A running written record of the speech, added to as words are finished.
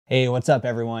Hey, what's up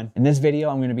everyone? In this video,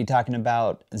 I'm gonna be talking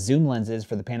about zoom lenses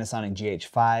for the Panasonic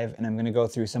GH5, and I'm gonna go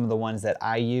through some of the ones that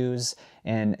I use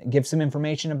and give some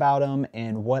information about them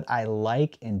and what I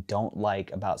like and don't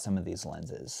like about some of these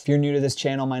lenses. If you're new to this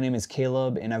channel, my name is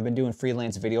Caleb, and I've been doing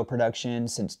freelance video production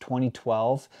since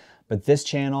 2012, but this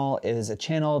channel is a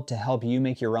channel to help you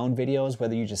make your own videos,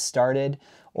 whether you just started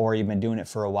or you've been doing it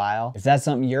for a while. If that's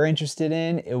something you're interested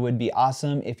in, it would be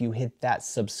awesome if you hit that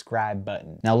subscribe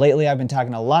button. Now lately I've been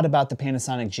talking a lot about the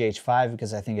Panasonic GH5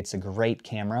 because I think it's a great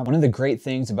camera. One of the great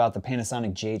things about the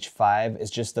Panasonic GH5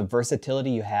 is just the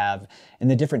versatility you have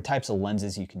and the different types of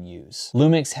lenses you can use.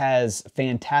 Lumix has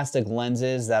fantastic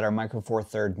lenses that are micro four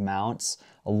third mounts.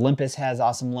 Olympus has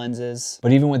awesome lenses,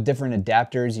 but even with different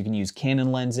adapters, you can use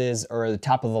Canon lenses or the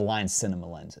top of the line cinema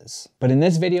lenses. But in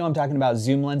this video, I'm talking about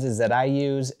zoom lenses that I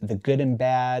use, the good and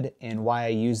bad, and why I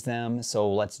use them, so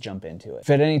let's jump into it. If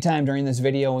at any time during this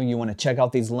video you wanna check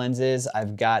out these lenses,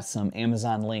 I've got some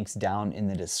Amazon links down in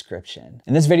the description.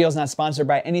 And this video is not sponsored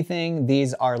by anything.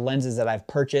 These are lenses that I've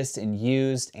purchased and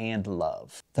used and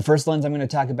love. The first lens I'm gonna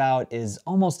talk about is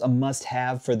almost a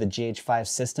must-have for the GH5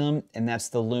 system, and that's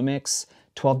the Lumix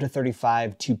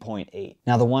 12-35 2.8.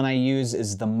 Now the one I use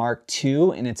is the Mark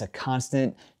II, and it's a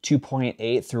constant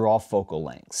 2.8 through all focal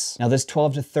lengths. Now this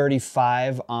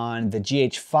 12-35 on the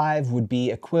GH5 would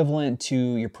be equivalent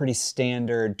to your pretty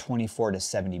standard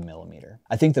 24-70 millimeter.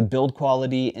 I think the build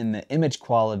quality and the image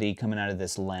quality coming out of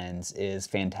this lens is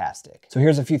fantastic. So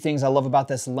here's a few things I love about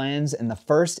this lens, and the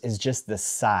first is just the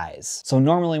size. So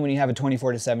normally when you have a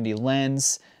 24-70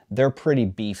 lens, they're pretty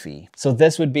beefy. So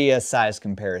this would be a size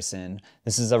comparison.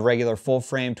 This is a regular full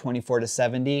frame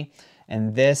 24-70,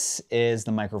 and this is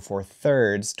the micro four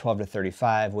thirds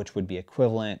 12-35, which would be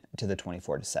equivalent to the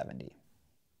 24-70.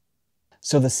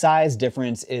 So the size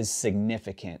difference is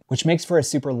significant, which makes for a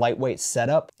super lightweight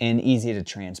setup and easy to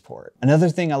transport. Another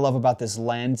thing I love about this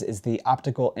lens is the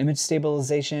optical image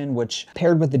stabilization, which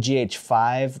paired with the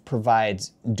GH5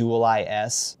 provides dual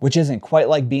IS, which isn't quite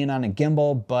like being on a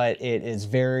gimbal, but it is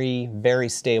very, very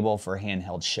stable for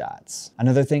handheld shots.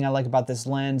 Another thing I like about this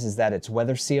lens is that it's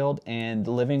weather sealed, and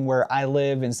living where I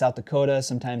live in South Dakota,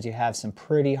 sometimes you have some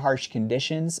pretty harsh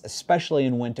conditions, especially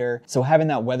in winter. So having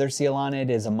that weather seal on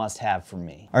it is a must-have for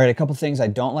me. All right, a couple things I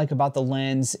don't like about the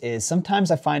lens is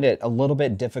sometimes I find it a little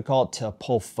bit difficult to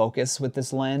pull focus with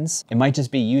this lens. It might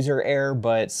just be user error,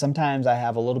 but sometimes I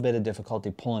have a little bit of difficulty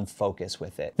pulling focus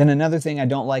with it. Then another thing I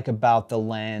don't like about the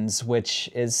lens, which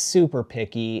is super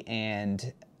picky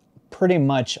and pretty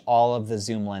much all of the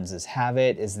zoom lenses have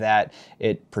it, is that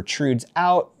it protrudes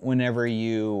out whenever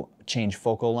you change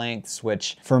focal lengths,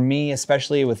 which for me,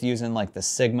 especially with using like the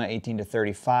Sigma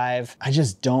 18-35, I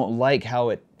just don't like how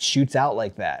it shoots out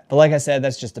like that. But like I said,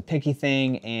 that's just a picky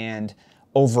thing, and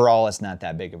overall it's not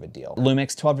that big of a deal.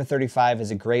 Lumix 12-35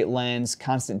 is a great lens,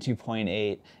 constant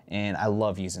 2.8, and I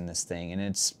love using this thing, and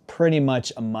it's pretty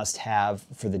much a must-have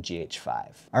for the GH5.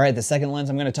 All right, the second lens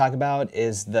I'm gonna talk about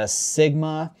is the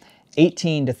Sigma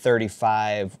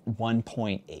 18-35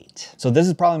 1.8. So this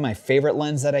is probably my favorite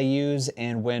lens that I use,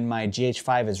 and when my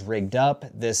GH5 is rigged up,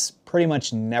 this pretty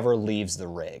much never leaves the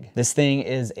rig. This thing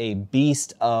is a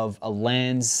beast of a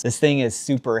lens. This thing is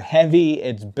super heavy,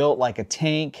 it's built like a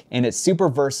tank, and it's super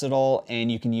versatile, and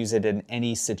you can use it in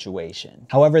any situation.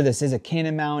 However, this is a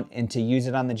Canon mount, and to use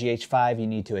it on the GH5, you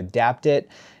need to adapt it.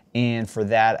 And for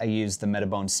that, I use the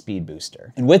Metabone Speed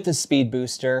Booster. And with the Speed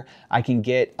Booster, I can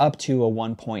get up to a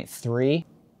 1.3.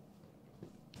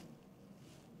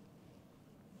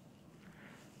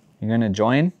 You're gonna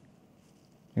join?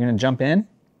 You're gonna jump in?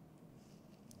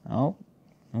 Oh,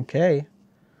 okay.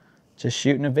 Just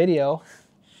shooting a video.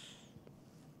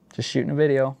 Just shooting a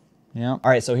video, yeah.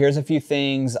 All right, so here's a few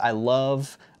things I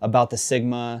love about the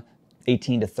Sigma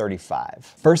 18-35.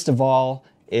 First of all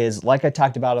is, like I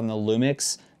talked about on the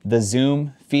Lumix, the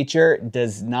zoom feature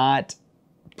does not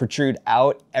protrude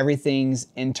out. Everything's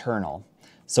internal.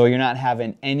 So you're not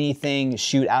having anything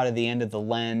shoot out of the end of the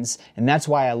lens, and that's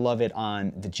why I love it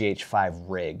on the GH5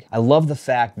 rig. I love the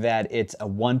fact that it's a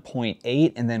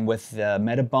 1.8, and then with the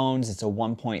Metabones, it's a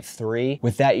 1.3.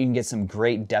 With that, you can get some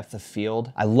great depth of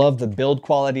field. I love the build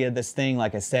quality of this thing.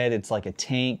 Like I said, it's like a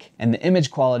tank, and the image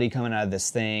quality coming out of this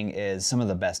thing is some of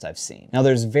the best I've seen. Now,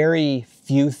 there's very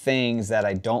few things that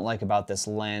I don't like about this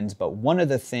lens, but one of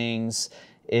the things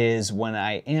is when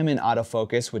I am in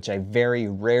autofocus, which I very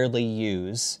rarely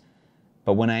use,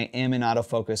 but when I am in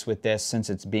autofocus with this, since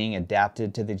it's being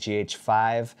adapted to the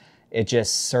GH5, it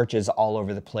just searches all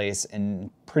over the place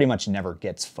and pretty much never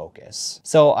gets focus.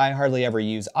 So I hardly ever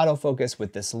use autofocus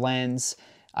with this lens.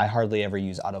 I hardly ever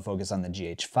use autofocus on the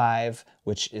GH5,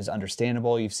 which is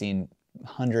understandable. You've seen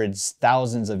hundreds,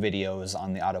 thousands of videos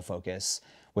on the autofocus,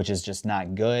 which is just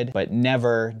not good, but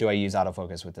never do I use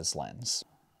autofocus with this lens.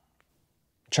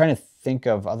 I'm trying to think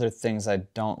of other things I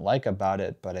don't like about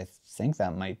it, but I think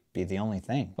that might be the only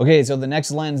thing. Okay, so the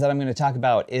next lens that I'm gonna talk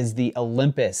about is the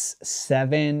Olympus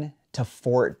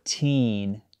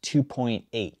 7-14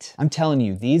 2.8. I'm telling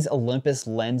you, these Olympus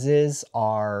lenses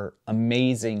are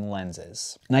amazing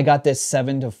lenses. And I got this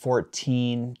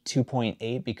 7-14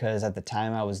 2.8 because at the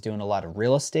time I was doing a lot of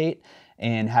real estate,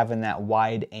 and having that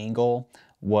wide angle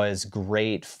was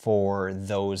great for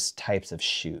those types of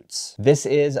shoots. This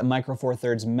is a micro four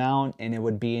thirds mount, and it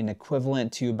would be an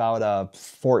equivalent to about a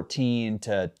 14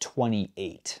 to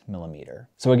 28 millimeter.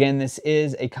 So again, this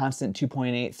is a constant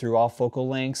 2.8 through all focal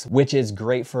lengths, which is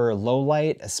great for low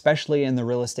light, especially in the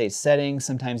real estate setting.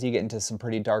 Sometimes you get into some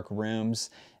pretty dark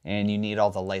rooms and you need all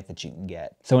the light that you can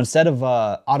get. So instead of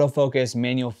a autofocus,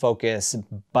 manual focus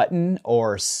button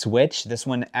or switch, this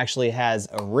one actually has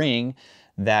a ring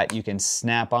that you can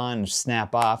snap on or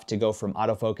snap off to go from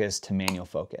autofocus to manual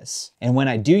focus. And when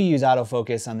I do use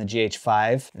autofocus on the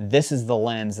GH5, this is the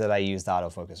lens that I use the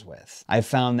autofocus with. I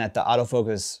found that the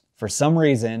autofocus, for some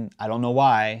reason, I don't know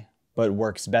why, but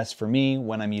works best for me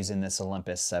when I'm using this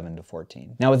Olympus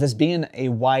 7-14. Now with this being a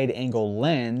wide angle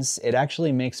lens, it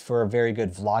actually makes for a very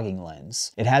good vlogging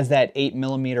lens. It has that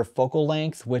 8mm focal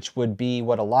length, which would be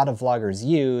what a lot of vloggers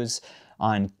use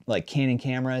on like Canon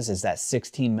cameras, is that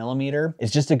 16mm.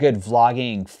 It's just a good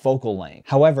vlogging focal length.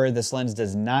 However, this lens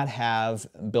does not have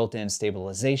built-in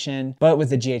stabilization, but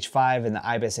with the GH5 and the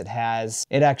IBIS it has,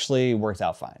 it actually worked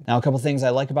out fine. Now, a couple things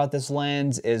I like about this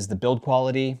lens is the build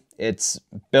quality. It's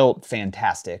built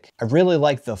fantastic. I really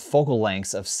like the focal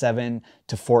lengths of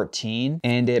 7-14,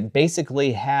 and it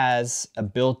basically has a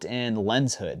built-in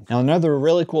lens hood. Now, another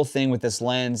really cool thing with this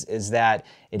lens is that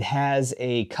it has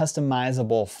a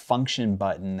customizable function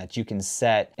button that you can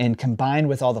set, and combined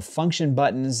with all the function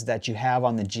buttons that you have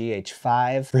on the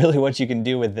GH5, really what you can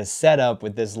do with this setup,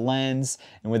 with this lens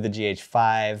and with the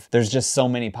GH5, there's just so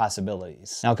many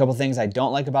possibilities. Now, a couple things I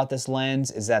don't like about this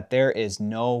lens is that there is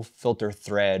no filter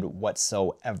thread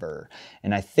whatsoever.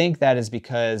 And I think that is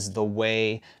because the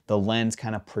way the lens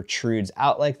kind of protrudes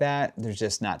out like that, there's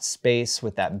just not space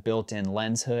with that built-in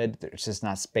lens hood. There's just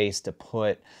not space to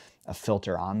put a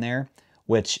filter on there,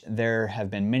 which there have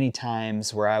been many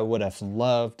times where I would have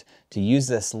loved to use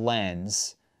this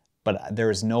lens, but there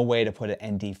was no way to put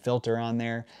an ND filter on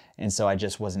there, and so I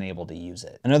just wasn't able to use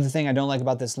it. Another thing I don't like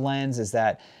about this lens is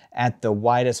that at the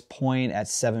widest point at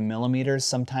 7mm,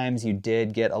 sometimes you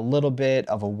did get a little bit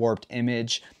of a warped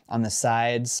image on the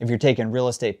sides. If you're taking real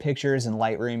estate pictures in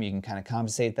Lightroom, you can kind of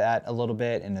compensate that a little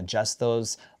bit and adjust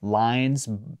those lines,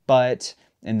 but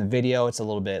in the video, it's a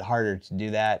little bit harder to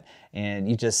do that, and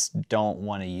you just don't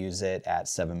want to use it at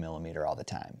 7mm all the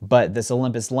time. But this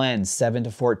Olympus lens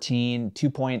 7-14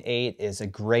 2.8 is a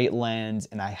great lens,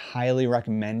 and I highly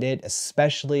recommend it,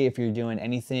 especially if you're doing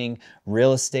anything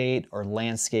real estate or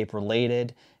landscape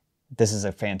related. This is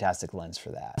a fantastic lens for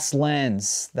that. This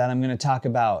lens that I'm going to talk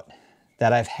about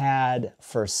that I've had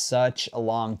for such a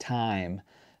long time,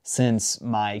 since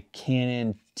my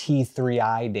Canon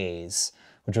T3i days,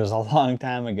 which was a long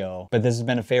time ago, but this has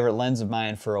been a favorite lens of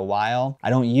mine for a while.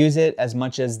 I don't use it as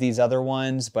much as these other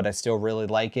ones, but I still really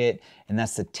like it, and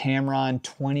that's the Tamron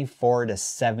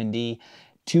 24-70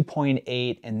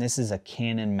 2.8, and this is a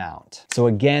Canon mount. So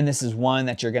again, this is one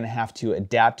that you're gonna have to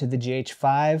adapt to the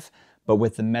GH5, but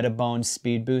with the Metabone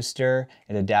Speed Booster,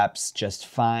 it adapts just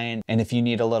fine. And if you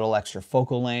need a little extra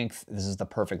focal length, this is the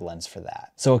perfect lens for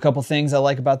that. So a couple things I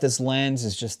like about this lens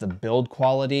is just the build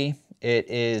quality. It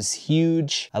is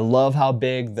huge. I love how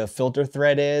big the filter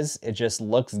thread is. It just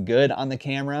looks good on the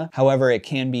camera. However, it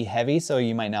can be heavy, so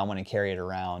you might not want to carry it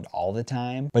around all the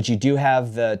time. But you do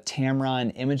have the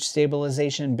Tamron image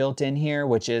stabilization built in here,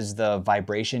 which is the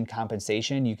vibration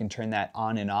compensation. You can turn that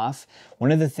on and off.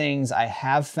 One of the things I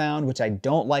have found, which I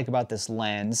don't like about this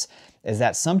lens, is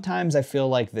that sometimes I feel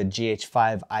like the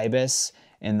GH5 IBIS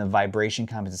and the vibration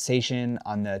compensation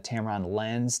on the Tamron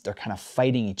lens, they're kind of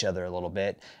fighting each other a little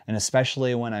bit. And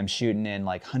especially when I'm shooting in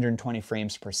like 120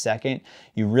 frames per second,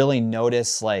 you really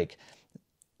notice like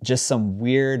just some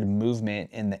weird movement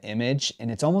in the image,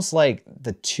 and it's almost like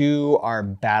the two are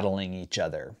battling each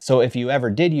other. So if you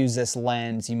ever did use this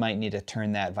lens, you might need to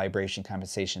turn that vibration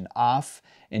compensation off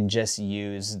and just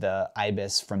use the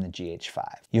IBIS from the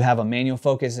GH5. You have a manual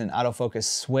focus and autofocus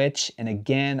switch, and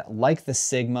again, like the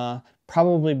Sigma,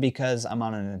 probably because I'm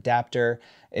on an adapter,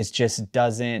 it just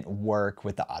doesn't work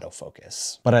with the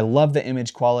autofocus. But I love the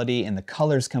image quality and the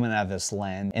colors coming out of this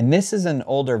lens. And this is an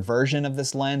older version of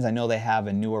this lens. I know they have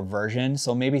a newer version,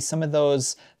 so maybe some of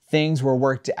those things were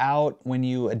worked out when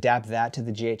you adapt that to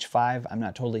the GH5. I'm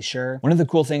not totally sure. One of the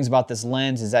cool things about this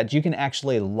lens is that you can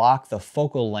actually lock the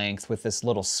focal length with this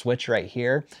little switch right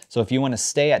here. So if you want to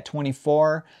stay at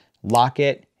 24, lock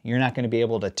it. You're not going to be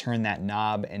able to turn that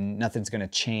knob and nothing's going to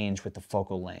change with the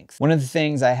focal length. One of the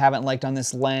things I haven't liked on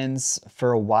this lens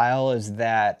for a while is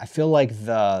that I feel like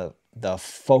the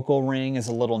focal ring is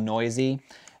a little noisy.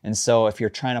 And so if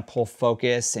you're trying to pull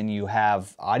focus and you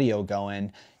have audio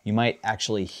going, you might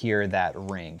actually hear that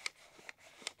ring.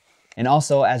 And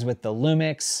also, as with the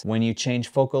Lumix, when you change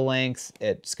focal length,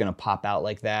 it's going to pop out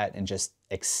like that and just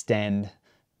extend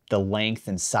the length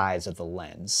and size of the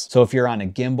lens. So if you're on a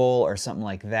gimbal or something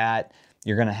like that,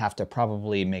 you're gonna have to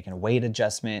probably make a weight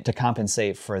adjustment to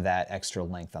compensate for that extra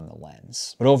length on the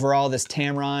lens. But overall, this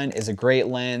Tamron is a great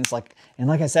lens. Like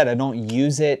I said, I don't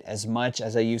use it as much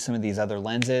as I use some of these other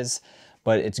lenses,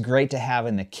 but it's great to have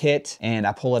in the kit and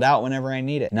I pull it out whenever I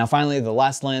need it. Now finally, the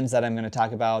last lens that I'm gonna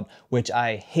talk about, which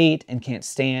I hate and can't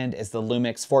stand, is the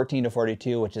Lumix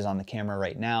 14-42, which is on the camera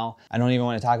right now. I don't even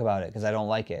wanna talk about it because I don't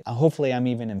like it. Hopefully I'm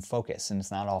even in focus and it's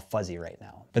not all fuzzy right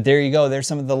now. But there you go, there's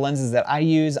some of the lenses that I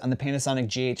use on the Panasonic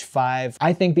GH5.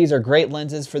 I think these are great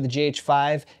lenses for the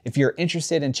GH5. If you're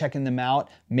interested in checking them out,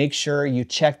 make sure you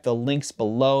check the links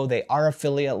below. They are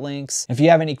affiliate links. If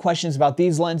you have any questions about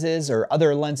these lenses or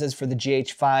other lenses for the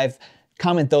GH5,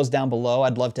 comment those down below.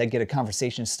 I'd love to get a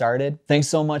conversation started. Thanks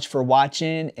so much for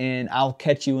watching, and I'll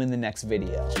catch you in the next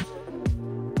video.